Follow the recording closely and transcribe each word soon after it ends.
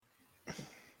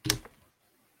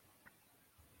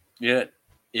It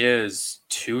is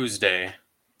Tuesday.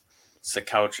 It's the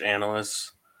Couch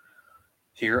Analyst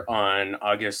here on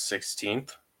August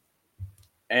 16th.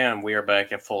 And we are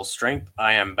back at full strength.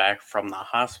 I am back from the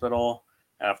hospital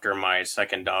after my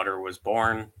second daughter was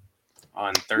born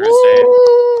on Thursday.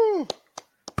 Woo!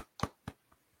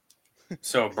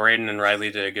 So Braden and Riley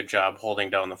did a good job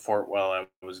holding down the fort while I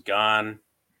was gone.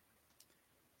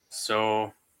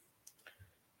 So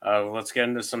let's get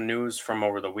into some news from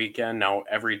over the weekend. Now,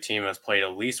 every team has played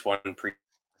at least one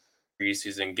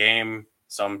preseason game.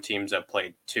 Some teams have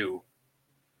played two.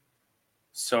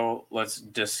 So let's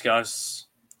discuss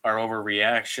our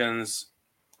overreactions,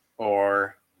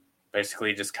 or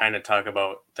basically just kind of talk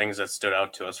about things that stood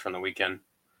out to us from the weekend.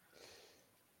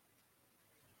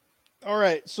 All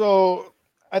right, so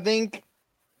I think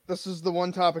this is the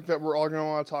one topic that we're all going to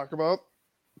want to talk about.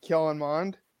 Kellen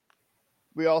Mond.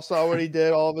 We all saw what he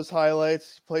did, all of his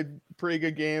highlights. Played a pretty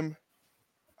good game.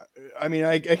 I mean,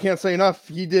 I can't say enough.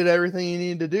 He did everything he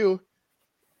needed to do.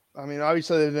 I mean,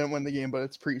 obviously they didn't win the game, but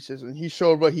it's preseason. He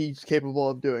showed what he's capable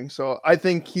of doing. So I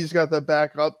think he's got the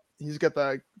backup. He's got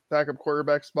the backup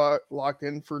quarterback spot locked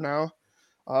in for now.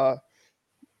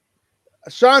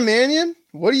 Sean Mannion,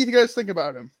 what do you guys think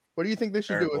about him? What do you think they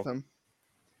should do with him?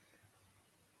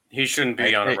 He shouldn't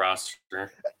be on a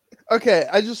roster. Okay,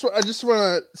 I just want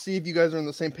to see if you guys are on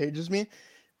the same page as me.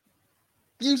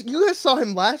 You guys saw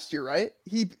him last year, right?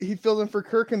 He filled in for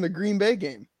Kirk in the Green Bay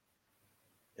game.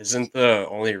 Isn't the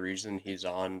only reason he's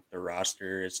on the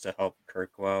roster is to help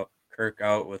Kirk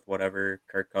out with whatever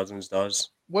Kirk Cousins does?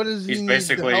 What does he need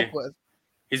to help with?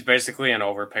 He's basically an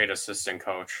overpaid assistant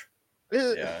coach.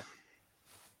 It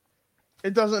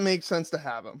doesn't make sense to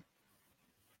have him.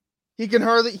 He can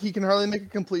hardly make a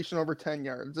completion over 10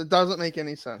 yards. It doesn't make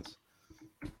any sense.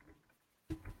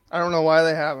 I don't know why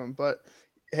they have him, but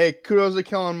hey, kudos to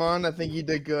Kellen Mond. I think he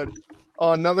did good.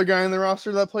 Another guy in the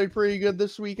roster that played pretty good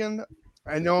this weekend.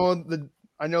 I know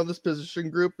this position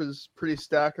group is pretty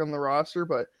stacked on the roster,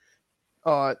 but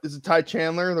is it Ty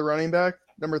Chandler, the running back,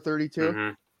 number 32?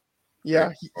 Mm-hmm.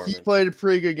 Yeah, he played a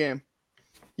pretty good game.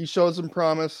 He showed some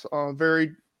promise.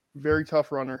 Very, very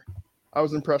tough runner. I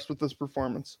was impressed with this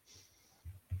performance.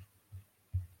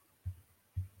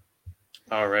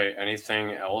 All right.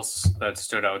 Anything else that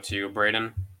stood out to you,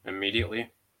 Braden,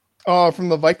 immediately? From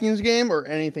the Vikings game or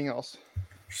anything else?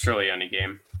 Surely any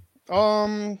game.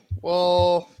 Well,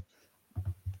 all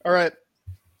right.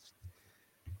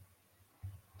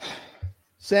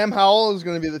 Sam Howell is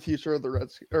going to be the future of the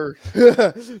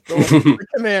the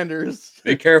Commanders.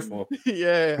 Be careful.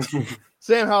 Yeah.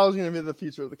 Sam Howell is going to be the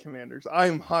future of the Commanders.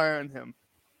 I'm high on him.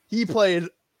 He played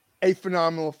a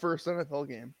phenomenal first NFL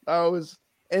game. That was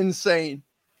insane.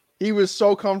 He was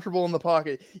so comfortable in the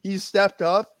pocket. He stepped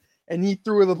up and he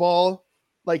threw the ball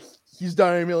like he's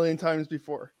done it a million times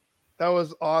before. That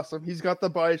was awesome. He's got the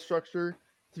body structure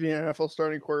to be an NFL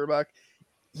starting quarterback.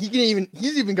 He's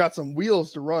even got some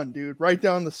wheels to run, dude. Right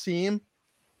down the seam.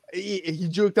 He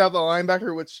juked out the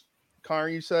linebacker, which Connor,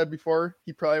 you said before,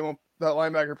 that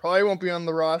linebacker probably won't be on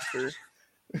the roster.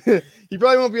 He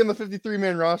probably won't be on the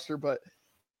 53-man roster, but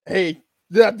hey,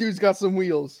 that dude's got some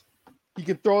wheels. He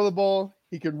can throw the ball.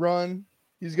 He can run.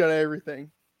 He's got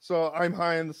everything. So I'm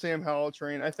high on the Sam Howell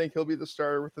train. I think he'll be the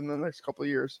starter within the next couple of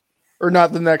years. Or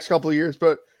not the next couple of years,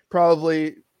 but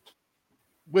probably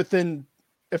within,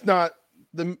 if not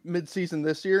the midseason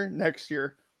this year, next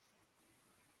year.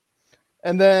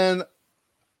 And then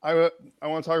I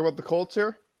want to talk about the Colts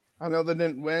here. I know they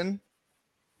didn't win,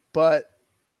 but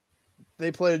they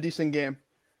played a decent game.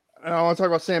 And I want to talk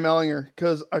about Sam Ehlinger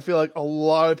because I feel like a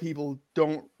lot of people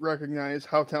don't recognize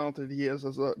how talented he is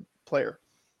as a player.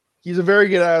 He's a very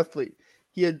good athlete.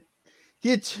 He had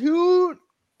two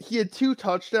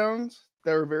touchdowns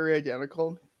that were very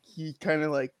identical. He kind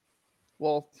of he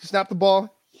snapped the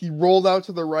ball. He rolled out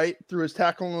to the right, threw his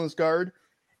tackle on his guard,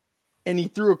 and he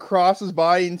threw across his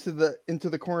body into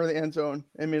the corner of the end zone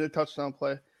and made a touchdown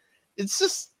play.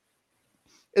 It's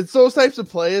those types of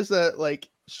plays that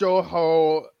show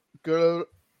how good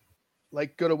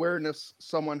awareness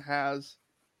someone has,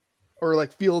 or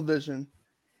field vision,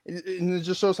 and it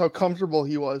just shows how comfortable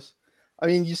he was. I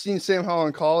mean, you've seen Sam Howell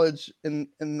in college in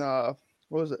what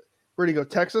was it? Where'd he go?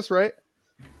 Texas, right?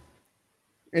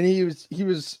 And he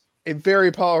was a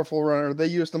very powerful runner. They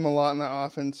used him a lot in that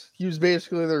offense. He was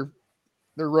basically their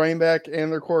running back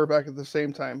and their quarterback at the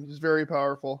same time. He's very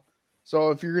powerful.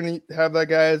 So if you're going to have that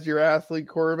guy as your athlete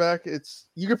quarterback,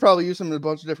 you could probably use him in a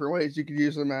bunch of different ways. You could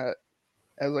use him as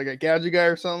a gadget guy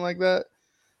or something like that.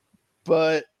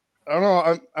 But I don't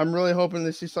know. I'm really hoping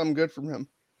to see something good from him.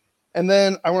 And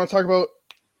then I want to talk about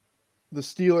the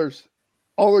Steelers.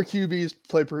 All their QBs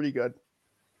play pretty good.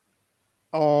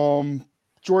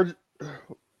 George,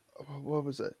 what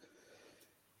was it?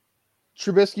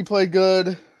 Trubisky played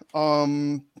good.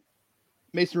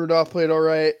 Mason Rudolph played all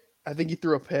right. I think he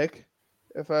threw a pick,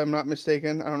 if I'm not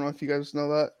mistaken. I don't know if you guys know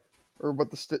that or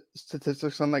what the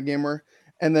statistics on that game were.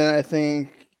 And then I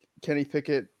think Kenny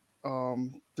Pickett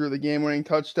threw the game-winning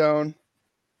touchdown.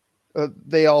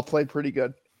 They all played pretty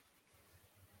good.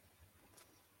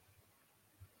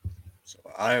 So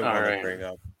I want to bring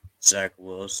up Zach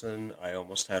Wilson. I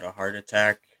almost had a heart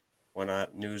attack when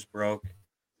that news broke.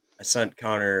 I sent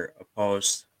Connor a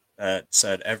post that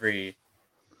said every,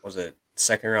 was it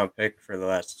second round pick for the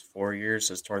last 4 years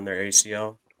has torn their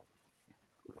ACL.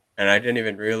 And I didn't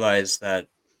even realize that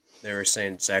they were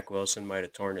saying Zach Wilson might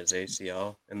have torn his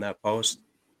ACL in that post.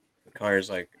 And Connor's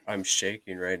like, I'm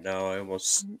shaking right now.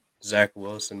 Zach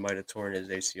Wilson might have torn his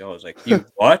ACL. I was like, he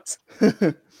what?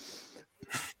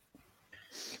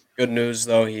 Good news,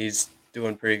 though. He's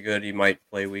doing pretty good. He might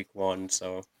play week 1,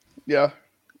 so. Yeah.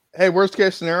 Hey, worst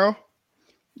case scenario,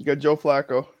 you got Joe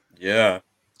Flacco. Yeah.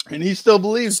 And he still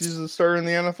believes he's a starter in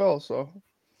the NFL, so.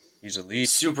 He's elite.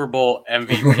 Super Bowl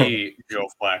MVP Joe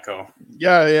Flacco.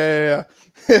 Yeah.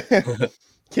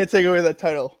 Can't take away that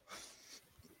title.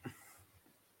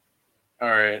 All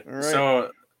right. So, a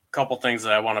couple things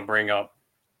that I want to bring up.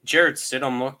 Jarrett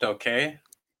Stidham looked okay.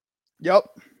 Yep.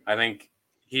 I think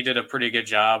he did a pretty good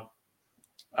job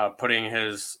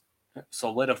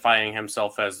solidifying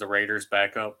himself as the Raiders'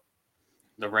 backup.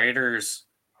 The Raiders,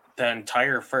 the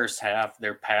entire first half,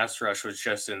 their pass rush was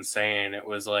just insane. It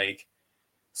was like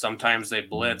sometimes they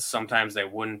blitz, sometimes they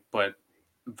wouldn't, but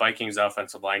Vikings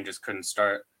offensive line just couldn't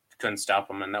stop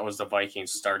them, and that was the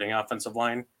Vikings starting offensive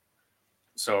line.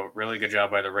 So really good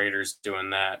job by the Raiders doing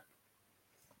that.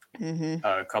 Mm-hmm.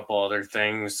 A couple other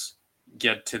things.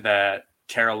 Get to that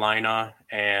Carolina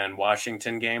and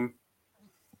Washington game.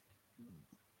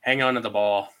 Hang on to the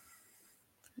ball.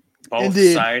 Both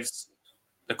sides,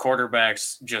 the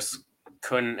quarterbacks just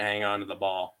couldn't hang on to the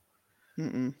ball.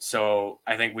 Mm-mm. So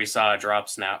I think we saw a drop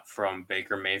snap from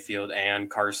Baker Mayfield and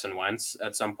Carson Wentz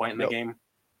at some point in the game.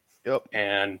 Yep.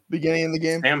 And beginning of the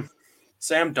game,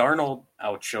 Sam Darnold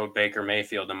outshowed Baker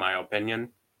Mayfield, in my opinion.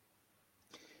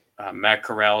 Matt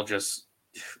Corral just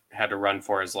had to run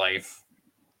for his life.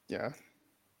 Yeah.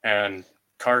 And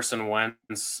Carson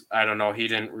Wentz, I don't know, he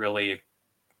didn't really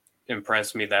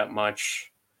impress me that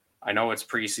much. I know it's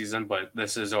preseason, but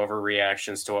this is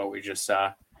overreactions to what we just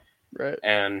saw. Right.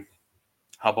 And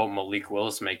how about Malik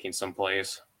Willis making some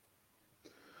plays?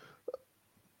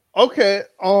 Okay.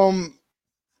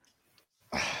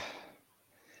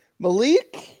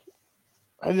 Malik,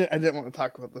 I didn't want to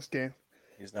talk about this game.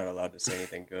 He's not allowed to say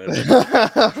anything good.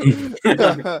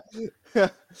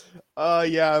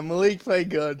 Yeah, Malik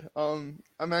played good. I'm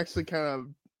actually kind of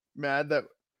mad that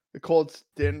the Colts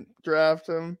didn't draft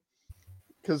him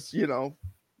because,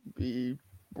 we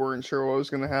weren't sure what was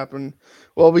going to happen.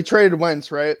 Well, we traded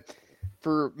Wentz, right,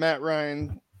 for Matt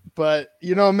Ryan. But,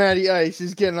 Matty Ice,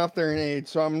 he's getting up there in age,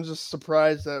 so I'm just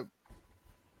surprised that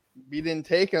we didn't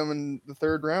take him in the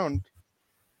third round.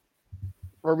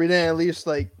 Or we didn't at least,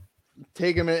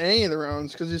 take him in any of the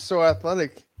rounds because he's so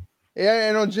athletic. Yeah,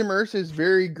 I know Jim Irsay is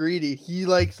very greedy. He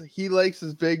likes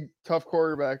his big, tough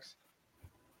quarterbacks.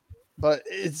 But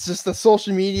it's just the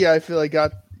social media I feel like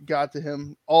got to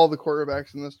him. All the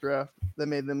quarterbacks in this draft that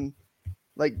made them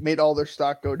made all their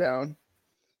stock go down.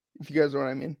 If you guys know what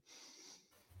I mean.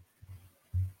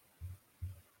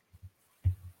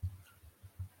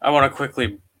 I want to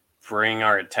quickly bring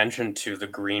our attention to the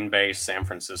Green Bay San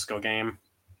Francisco game.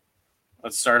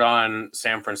 Let's start on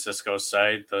San Francisco's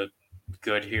side. The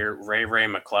good here, Ray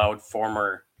McLeod,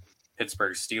 former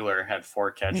Pittsburgh Steeler, had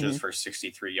 4 catches for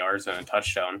 63 yards and a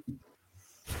touchdown.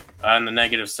 On the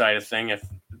negative side of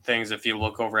things, if you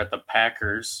look over at the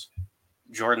Packers,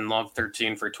 Jordan Love,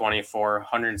 13 for 24,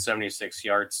 176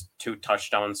 yards, 2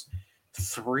 touchdowns,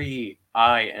 3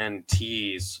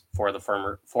 INTs for the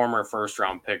former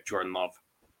first-round pick, Jordan Love.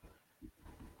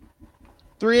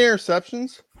 3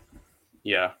 interceptions?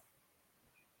 Yeah.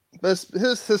 His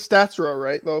stats are all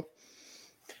right, though.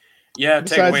 Yeah,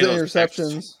 besides take away the those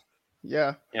interceptions. Picks.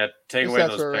 Yeah. Yeah, take away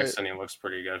those picks right. and he looks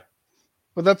pretty good.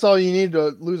 But that's all you need to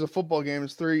lose a football game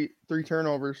is three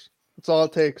turnovers. That's all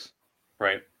it takes.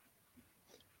 Right.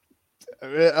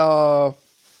 How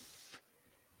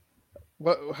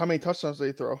many touchdowns did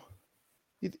he throw?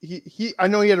 He I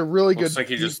know he had a really good deep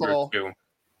ball. Threw 2.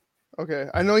 Okay.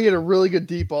 I know he had a really good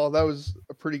deep ball. That was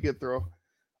a pretty good throw.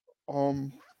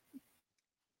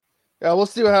 Yeah, we'll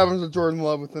see what happens with Jordan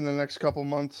Love within the next couple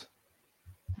months.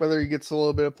 Whether he gets a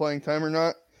little bit of playing time or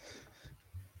not.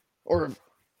 Or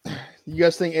you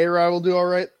guys think A-Rod will do all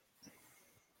right?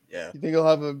 Yeah. You think he'll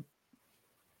have a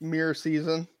mirror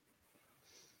season?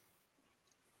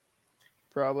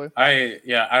 Probably. I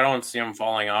don't see him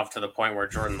falling off to the point where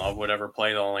Jordan Love would ever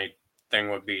play. The only thing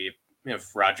would be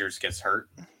if Rodgers gets hurt.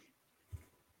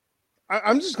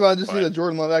 I'm just glad to see that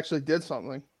Jordan Love actually did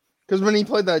something. Because when he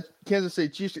played that Kansas City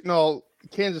Chiefs,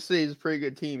 Kansas City is a pretty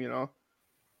good team,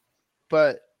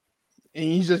 But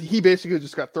he basically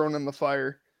just got thrown in the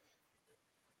fire.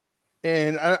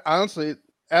 And I honestly,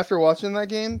 after watching that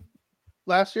game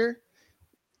last year,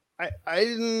 I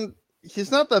didn't.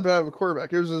 He's not that bad of a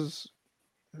quarterback. It was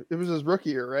his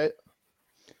rookie year, right?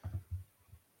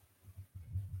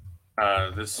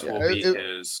 This will be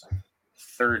his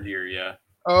third year, yeah.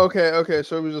 Oh, okay.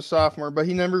 So he was a sophomore, but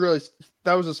he never really.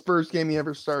 That was his first game he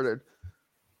ever started.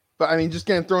 But I mean, just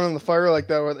getting thrown in the fire like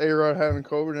that with A-Rod having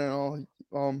COVID and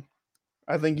all,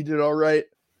 I think he did all right.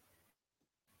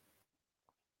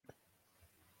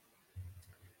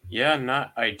 Yeah,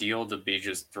 not ideal to be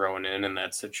just thrown in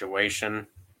that situation.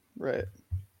 Right.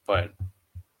 But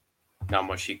not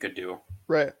much he could do.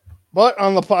 Right. But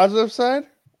on the positive side,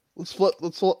 let's flip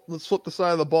the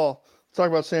side of the ball. Let's talk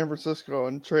about San Francisco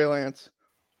and Trey Lance.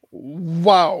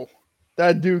 Wow.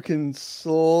 That dude can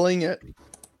sling it.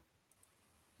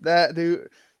 That dude,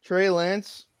 Trey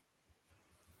Lance,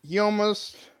 who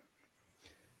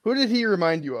did he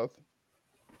remind you of?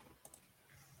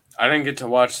 I didn't get to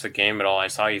watch the game at all. I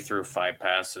saw he threw 5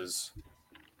 passes.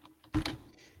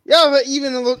 Yeah, but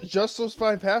even just those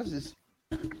 5 passes,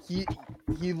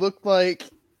 he looked like,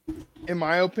 in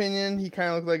my opinion, he kind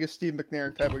of looked like a Steve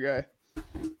McNair type of guy.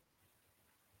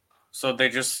 So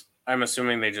I'm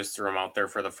assuming they just threw him out there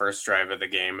for the first drive of the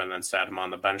game and then sat him on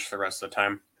the bench the rest of the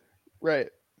time? Right.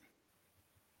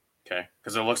 Okay,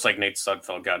 because it looks like Nate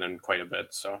Sudfeld got in quite a bit,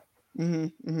 so.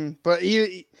 But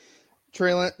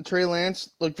Trey Lance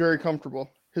looked very comfortable.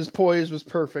 His poise was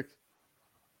perfect.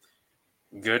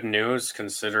 Good news,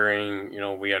 considering,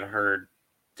 we had heard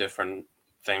different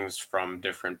things from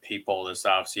different people this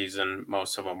offseason.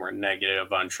 Most of them were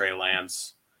negative on Trey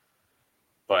Lance.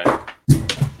 But,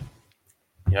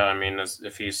 yeah, I mean,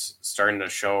 if he's starting to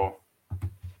show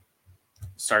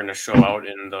out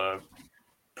in the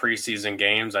preseason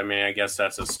games, I mean, I guess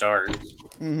that's a start.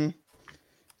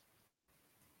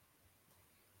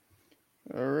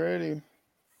 Alrighty.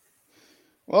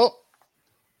 Well,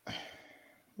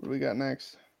 what do we got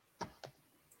next?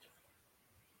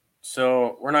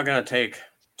 So we're not going to take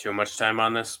too much time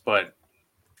on this, but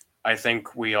I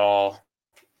think we all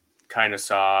kind of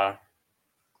saw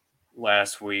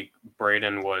last week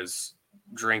Braden was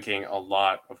drinking a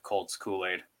lot of Colts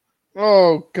Kool-Aid.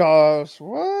 Oh, gosh.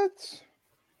 What?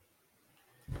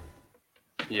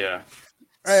 Yeah.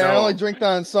 I only drink that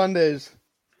on Sundays.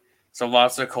 So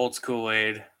lots of Colts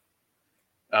Kool-Aid.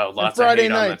 Lots of Friday hate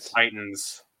nights. on the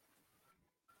Titans.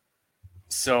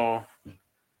 So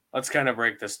let's kind of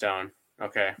break this down.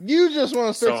 Okay. You just want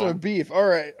to start some beef. All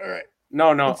right.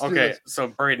 No. Okay. So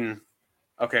Braden.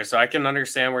 Okay. So I can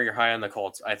understand where you're high on the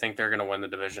Colts. I think they're going to win the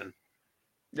division.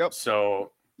 Yep.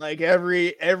 So like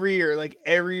every year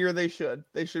they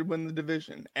should win the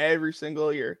division every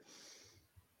single year.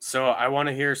 So I want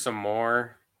to hear some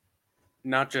more,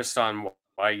 not just on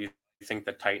why you think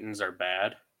the Titans are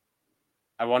bad.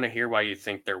 I want to hear why you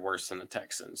think they're worse than the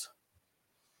Texans.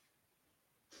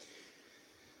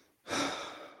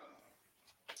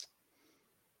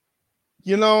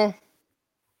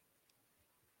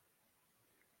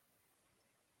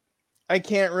 I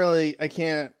can't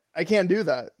do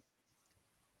that.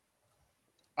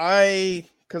 I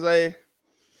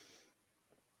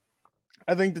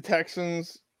think the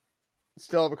Texans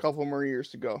still have a couple more years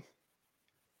to go.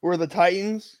 Where the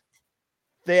Titans,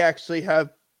 they actually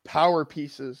have power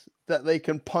pieces that they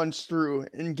can punch through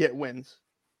and get wins.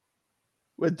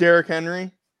 With Derrick Henry,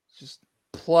 just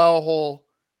plow a hole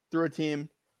through a team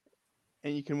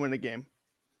and you can win a game.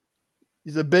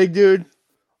 He's a big dude.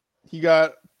 He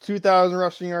got 2,000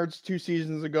 rushing yards 2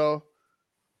 seasons ago.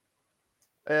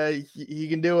 He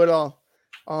can do it all.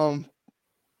 Ryan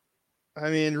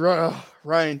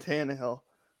Tannehill.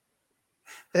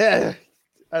 Yeah,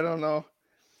 I don't know.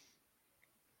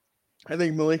 I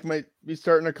think Malik might be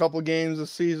starting a couple games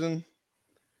this season.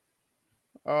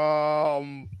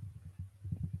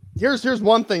 Here's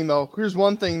one thing though. Here's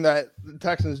one thing that the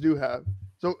Texans do have.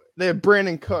 So they have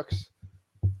Brandon Cooks.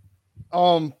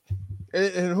 And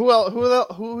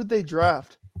who would they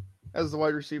draft as the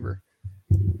wide receiver?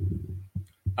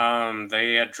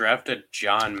 They had drafted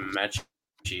John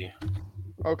Mechie.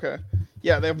 Okay.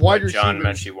 Yeah, they have wide receivers. John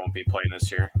Mechie won't be playing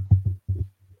this year.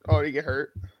 Oh, did he get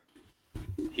hurt?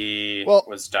 He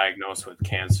was diagnosed with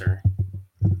cancer.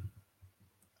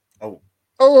 Oh.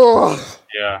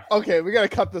 Yeah. Okay, we gotta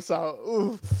cut this out.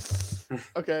 Ooh.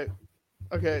 Okay.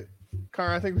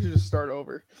 Connor, I think we should just start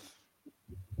over.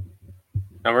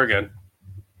 No, we're good.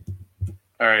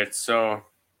 All right, so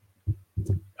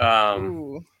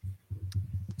Ooh.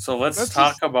 so let's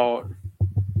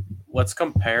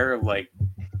compare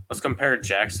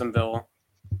Jacksonville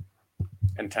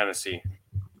and Tennessee.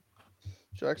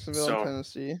 Jacksonville and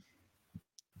Tennessee.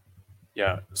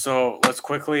 Yeah. So let's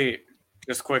quickly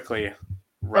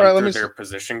run through their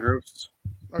position groups.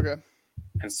 Okay.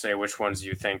 And say which ones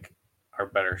you think are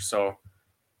better. So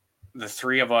the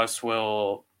three of us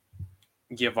will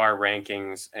give our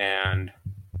rankings and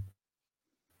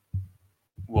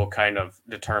we'll kind of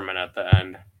determine at the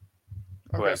end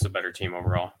who has the better team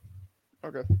overall.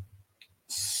 Okay.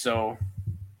 So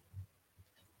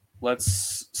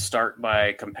let's start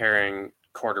by comparing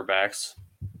quarterbacks.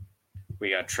 We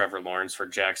got Trevor Lawrence for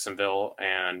Jacksonville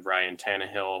and Ryan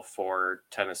Tannehill for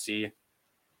Tennessee.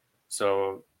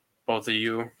 So both of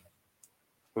you,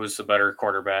 who's the better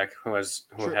quarterback? Who has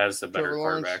the better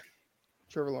quarterback?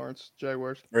 Trevor Lawrence,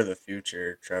 Jaguars. For the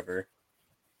future, Trevor.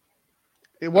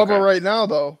 Hey, what about right now,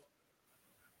 though?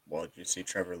 Well, did you see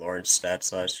Trevor Lawrence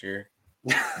stats last year?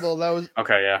 Well, that was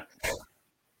okay. Yeah.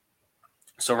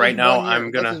 So right now,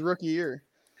 that's his rookie year.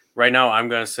 Right now, I'm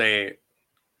gonna say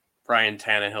Ryan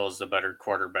Tannehill is the better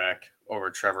quarterback over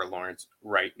Trevor Lawrence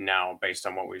right now, based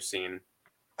on what we've seen.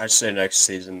 I'd say next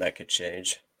season that could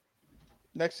change.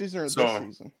 Next season or this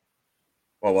season?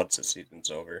 Well, once the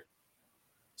season's over.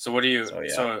 So what do you?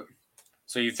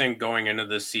 So you think going into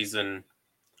this season,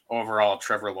 overall,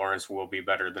 Trevor Lawrence will be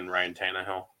better than Ryan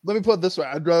Tannehill? Let me put it this way: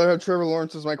 I'd rather have Trevor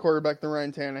Lawrence as my quarterback than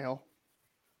Ryan Tannehill.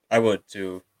 I would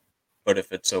too, but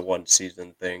if it's a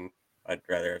one-season thing, I'd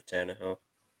rather have Tannehill.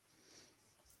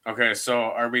 Okay, so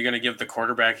are we going to give the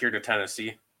quarterback here to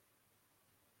Tennessee?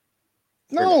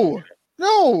 No.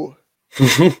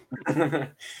 Dude,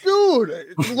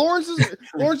 Lawrence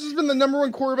has been the number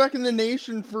one quarterback in the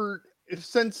nation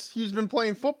since he's been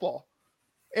playing football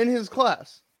in his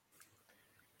class.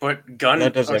 But Gunn,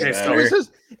 that doesn't matter.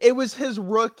 It was his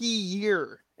rookie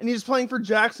year, and he was playing for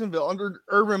Jacksonville under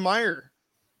Urban Meyer.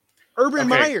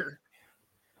 Meyer.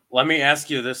 Let me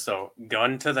ask you this though: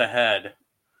 gun to the head,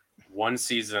 one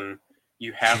season,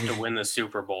 you have to win the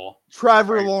Super Bowl.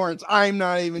 Trevor Lawrence. I'm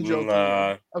not even joking.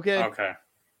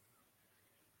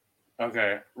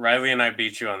 Okay. Riley and I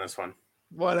beat you on this one.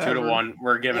 Whatever. 2-1.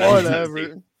 We're giving it to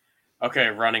Tennessee. Okay,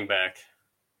 running back.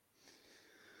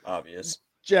 Obvious.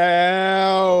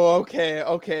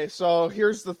 Okay. So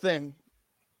here's the thing.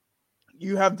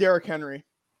 You have Derrick Henry.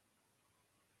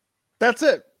 That's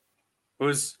it.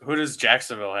 Who does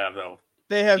Jacksonville have though?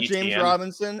 They have James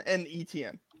Robinson and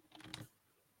Etienne.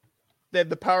 They have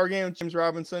the power game with James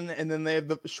Robinson, and then they have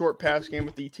the short pass game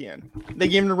with Etienne. They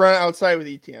gave him to run outside with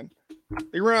Etienne.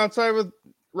 They run outside with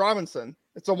Robinson.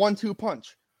 It's a 1-2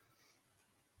 punch.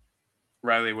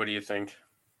 Riley, what do you think?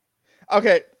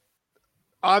 Okay.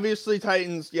 Obviously,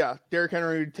 Titans, Derrick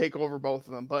Henry would take over both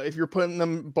of them. But if you're putting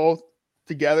them both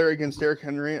together against Derrick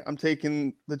Henry, I'm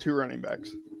taking the two running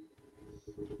backs.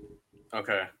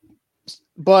 Okay.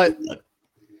 But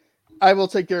I will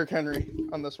take Derrick Henry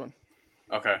on this one.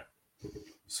 Okay.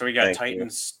 So we got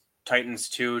Titans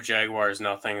 2, Jaguars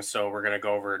nothing. So we're going to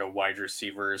go over to wide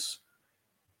receivers.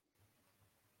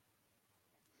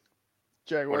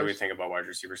 Jaguars. What do we think about wide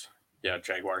receivers? Yeah,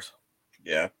 Jaguars.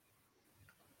 Yeah.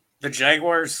 The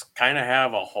Jaguars kind of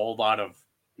have a whole lot of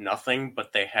nothing,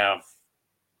 but they have,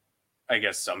 I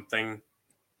guess, something.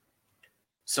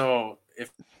 So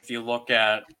if you look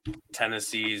at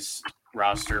Tennessee's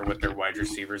roster with their wide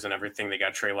receivers and everything, they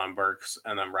got Treylon Burks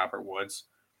and then Robert Woods.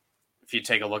 If you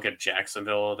take a look at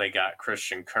Jacksonville, they got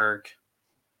Christian Kirk,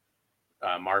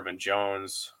 Marvin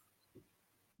Jones.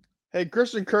 Hey,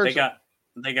 Christian Kirk. They got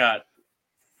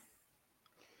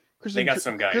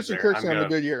some guys. Christian there. Kirk's having a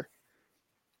good year.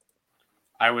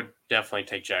 I would definitely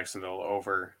take Jacksonville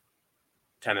over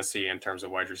Tennessee in terms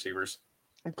of wide receivers.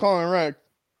 I'm calling it right.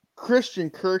 Christian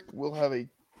Kirk will have a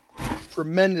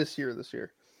tremendous year this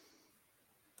year.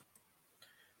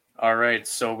 All right,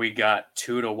 so we got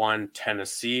 2-1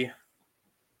 Tennessee.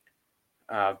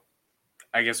 I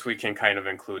guess we can kind of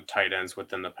include tight ends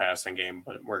within the passing game,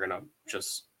 but we're going to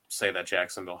just say that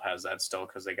Jacksonville has that still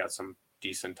because they got some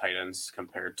decent tight ends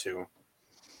compared to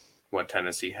what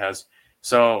Tennessee has.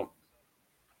 So,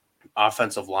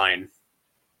 offensive line.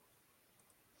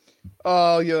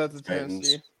 Oh, yeah, that's the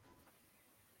Tennessee.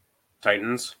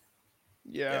 Titans?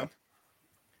 Yeah.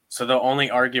 So the only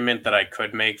argument that I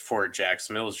could make for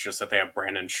Jacksonville is just that they have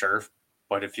Brandon Scherf.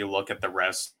 But if you look at the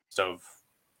rest of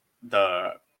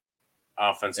the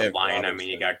offensive line, I mean,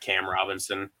 you got Cam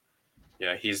Robinson.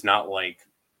 Yeah, he's not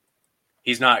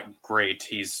great.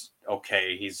 He's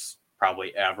okay. He's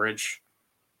probably average,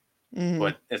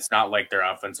 but it's not like their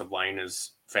offensive line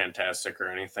is fantastic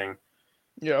or anything.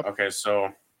 Yeah. Okay,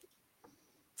 so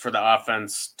for the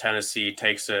offense, Tennessee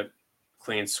takes it,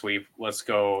 clean sweep. Let's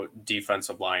go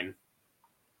defensive line.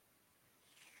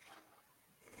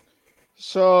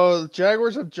 So the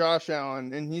Jaguars have Josh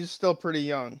Allen, and he's still pretty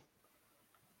young.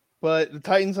 But the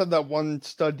Titans have that one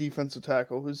stud defensive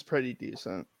tackle who's pretty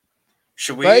decent.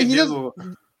 Should we do?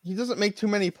 He doesn't make too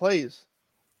many plays.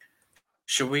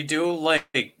 Should we do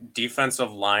like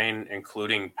defensive line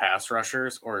including pass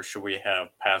rushers, or should we have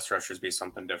pass rushers be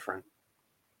something different?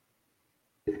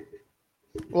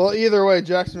 Well, either way,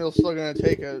 Jacksonville's still going to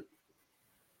take it.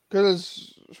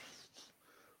 Because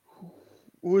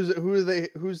who's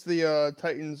the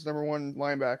Titans' number one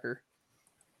linebacker?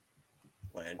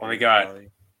 Landry, well,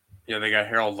 they got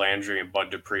Harold Landry and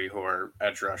Bud Dupree, who are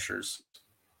edge rushers.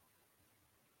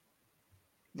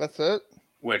 That's it.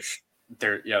 Which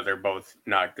they're both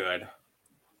not good.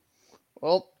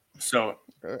 Well, so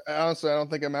honestly, I don't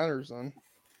think it matters then.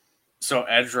 So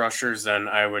edge rushers, then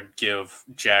I would give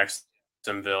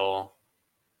Jacksonville.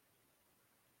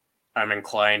 I'm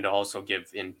inclined to also give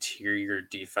interior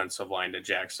defensive line to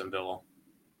Jacksonville.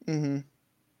 Mm-hmm.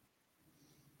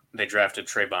 They drafted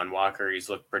Trayvon Walker. He's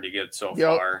looked pretty good so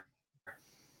far.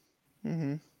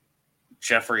 Mm-hmm.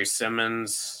 Jeffrey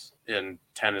Simmons in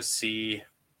Tennessee.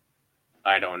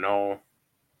 I don't know.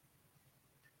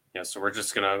 Yeah, so we're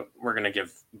gonna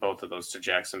give both of those to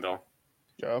Jacksonville.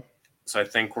 Yeah. So I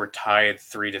think we're tied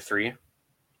 3-3.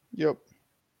 Yep.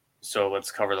 So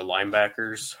let's cover the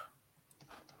linebackers.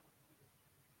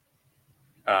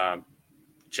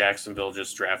 Jacksonville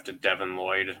just drafted Devin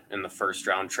Lloyd in the first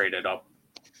round, traded up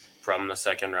from the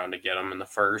second round to get him in the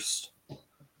first.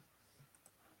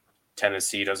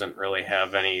 Tennessee doesn't really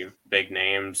have any big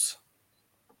names.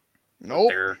 Nope.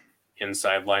 They're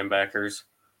inside linebackers.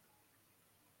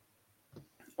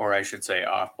 Or I should say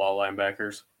off-ball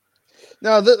linebackers.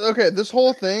 Now, this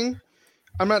whole thing,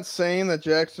 I'm not saying that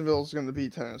Jacksonville is going to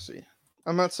beat Tennessee.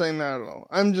 I'm not saying that at all.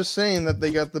 I'm just saying that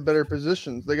they got the better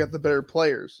positions. They got the better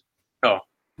players. Oh,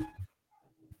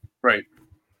 right.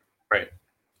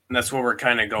 And that's what we're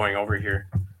kind of going over here.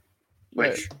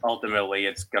 Which ultimately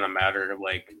it's going to matter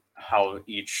like how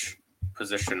each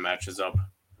position matches up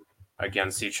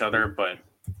against each other. But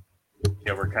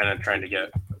yeah, we're kind of trying to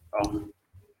get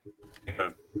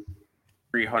a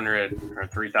 300 or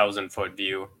 3,000 foot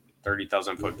view,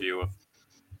 30,000 foot view of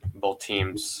both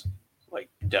teams, like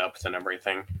depth and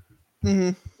everything.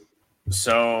 Mm-hmm.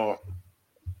 So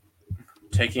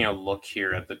taking a look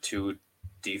here at the two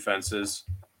defenses.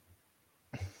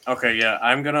 Okay, yeah,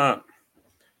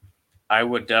 I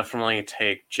would definitely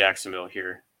take Jacksonville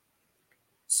here.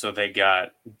 So they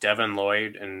got Devin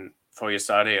Lloyd and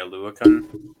Foyesade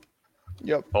Oluokun.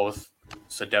 Yep. Both.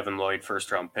 So Devin Lloyd,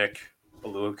 first round pick.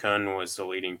 Oluokun was the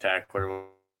leading tackler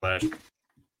last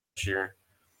year.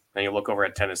 Then you look over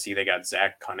at Tennessee, they got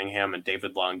Zach Cunningham and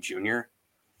David Long Jr.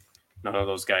 None of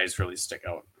those guys really stick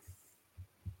out.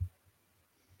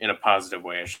 In a positive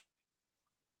way, I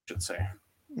should say.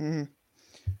 Mm-hmm.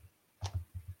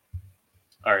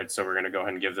 All right, so we're going to go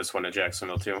ahead and give this one to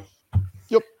Jacksonville too.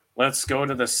 Yep. Let's go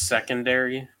to the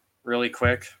secondary really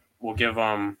quick. We'll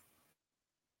go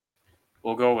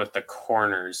with the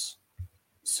corners.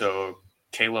 So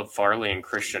Caleb Farley and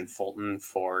Christian Fulton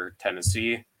for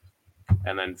Tennessee.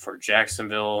 And then for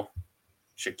Jacksonville,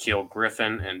 Shaquille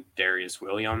Griffin and Darius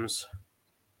Williams.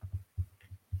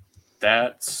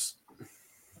 That's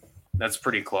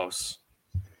pretty close.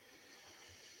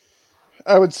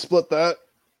 I would split that.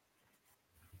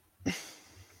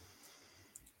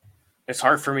 It's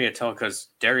hard for me to tell because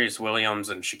Darius Williams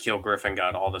and Shaquille Griffin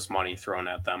got all this money thrown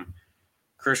at them.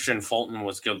 Christian Fulton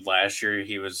was good last year.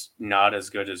 He was not as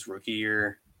good as rookie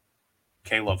year.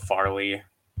 Caleb Farley,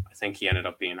 I think he ended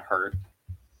up being hurt.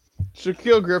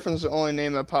 Shaquille Griffin's the only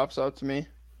name that pops out to me.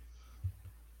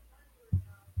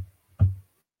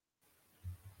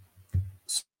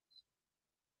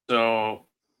 So,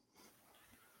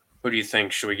 who do you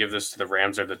think? Should we give this to the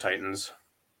Rams or the Titans?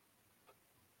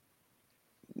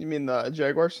 You mean the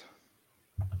Jaguars?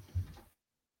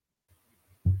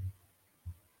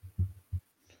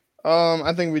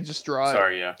 I think we just draw it.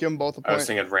 Sorry, yeah. Give them both a point. I was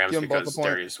thinking Rams because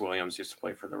Darius Williams used to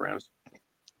play for the Rams.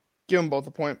 Give them both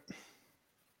a point.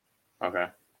 Okay.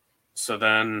 So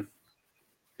then,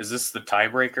 is this the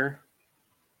tiebreaker?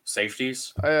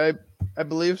 Safeties? I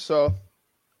believe so.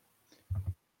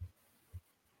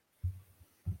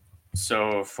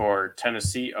 So for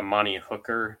Tennessee, Amani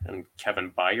Hooker and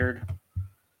Kevin Byard.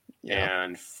 Yeah.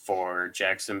 And for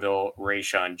Jacksonville,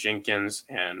 Rayshon Jenkins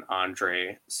and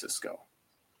Andre Cisco.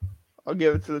 I'll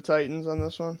give it to the Titans on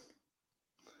this one.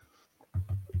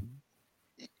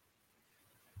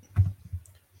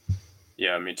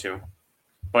 Yeah, me too.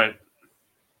 But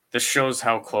this shows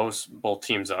how close both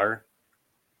teams are.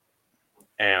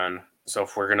 And so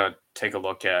if we're going to take a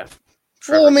look at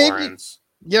Trevor Lawrence.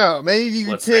 Yeah, maybe you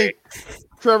could take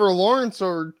Trevor Lawrence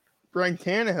or Brian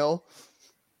Tannehill.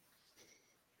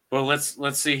 Well, let's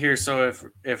see here. So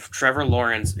if Trevor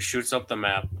Lawrence shoots up the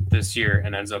map this year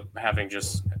and ends up having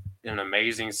just an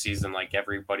amazing season like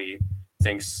everybody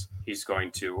thinks he's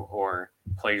going to, or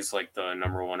plays like the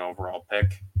number 1 overall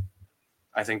pick,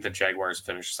 I think the Jaguars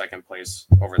finish second place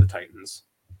over the Titans.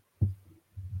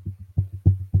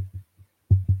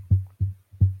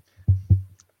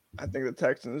 I think the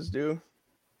Texans do.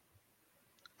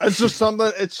 It's just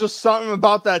something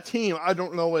about that team. I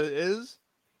don't know what it is.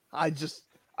 I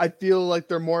feel like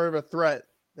they're more of a threat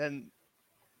than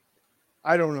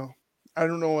I don't know. I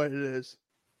don't know what it is.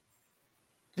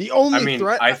 The only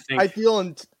threat I feel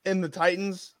in the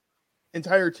Titans'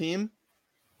 entire team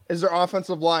is their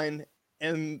offensive line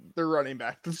and their running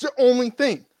back. That's the only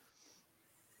thing.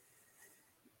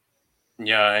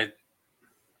 Yeah,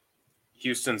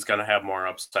 Houston's going to have more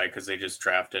upside because they just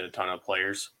drafted a ton of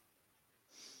players.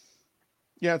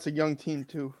 Yeah, it's a young team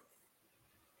too.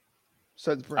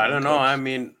 I don't know. I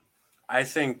mean, I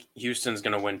think Houston's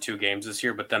going to win 2 games this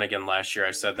year, but then again, last year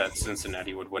I said that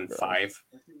Cincinnati would win 5.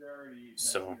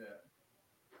 So,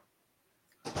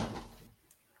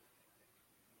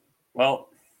 well,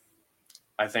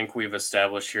 I think we've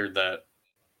established here that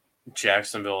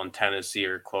Jacksonville and Tennessee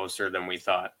are closer than we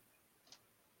thought.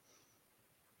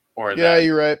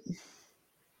 You're right.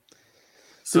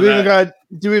 Do we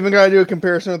even got to do a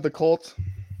comparison with the Colts?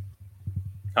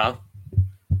 Huh?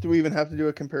 Do we even have to do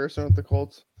a comparison with the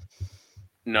Colts?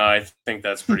 No, I think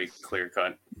that's pretty clear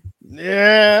cut.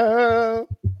 Yeah.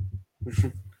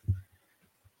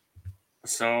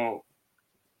 So,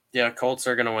 yeah, Colts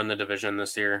are going to win the division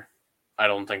this year. I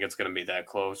don't think it's going to be that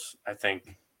close. I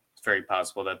think it's very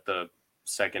possible that the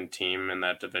second team in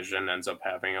that division ends up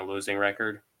having a losing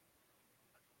record.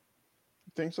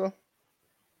 Think so?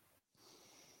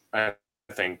 I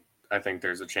think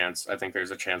there's a chance. I think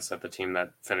there's a chance that the team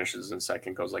that finishes in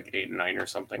second goes like 8-9 or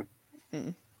something.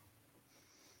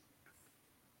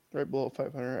 Right below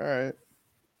 500. All right.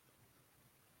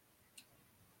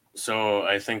 So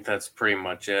I think that's pretty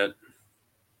much it.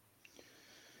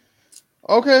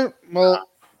 Okay. Well,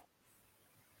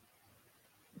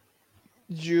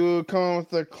 did you come up with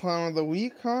the clown of the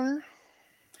week, Connor?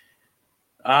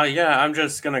 Yeah, I'm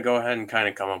just going to go ahead and kind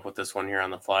of come up with this one here on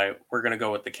the fly. We're going to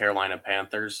go with the Carolina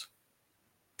Panthers.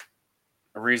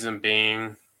 The reason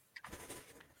being,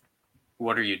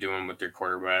 what are you doing with your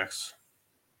quarterbacks?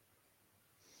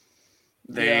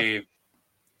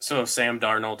 So Sam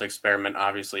Darnold experiment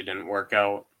obviously didn't work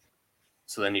out.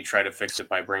 So then you try to fix it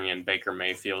by bringing in Baker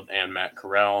Mayfield and Matt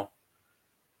Corral.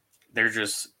 They're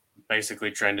just basically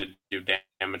trying to do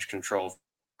damage control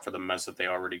for the mess that they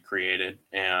already created,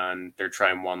 and they're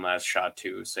trying one last shot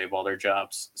to save all their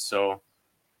jobs. So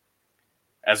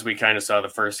as we kind of saw the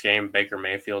first game, Baker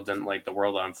Mayfield didn't light the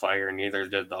world on fire, neither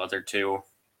did the other two.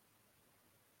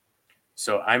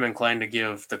 So I'm inclined to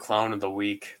give the clown of the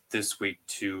week this week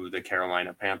to the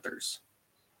Carolina Panthers.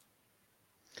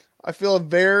 I feel a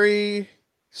very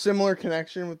similar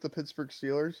connection with the Pittsburgh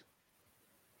Steelers,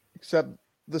 except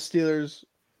the Steelers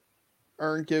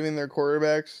aren't giving their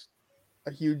quarterbacks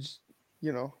a huge,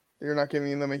 they're not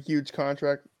giving them a huge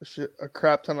contract, a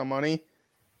crap ton of money.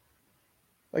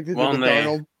 Like they did with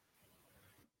Darnold.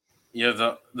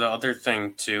 Yeah, the other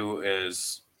thing too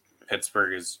is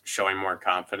Pittsburgh is showing more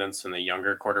confidence in the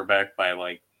younger quarterback by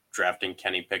like drafting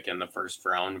Kenny Pickett in the first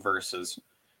round versus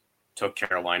took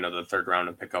Carolina the third round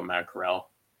to pick up Matt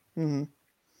Corral. Mm-hmm.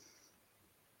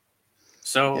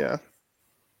 So yeah,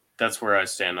 that's where I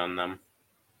stand on them.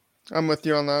 I'm with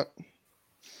you on that.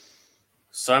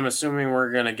 So I'm assuming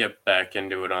we're going to get back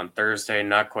into it on Thursday.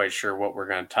 Not quite sure what we're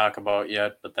going to talk about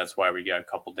yet, but that's why we got a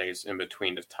couple days in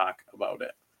between to talk about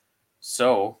it.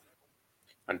 So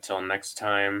until next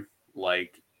time,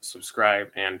 like, subscribe,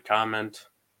 and comment.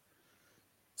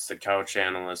 It's the Couch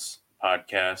Analyst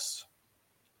Podcast.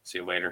 See you later.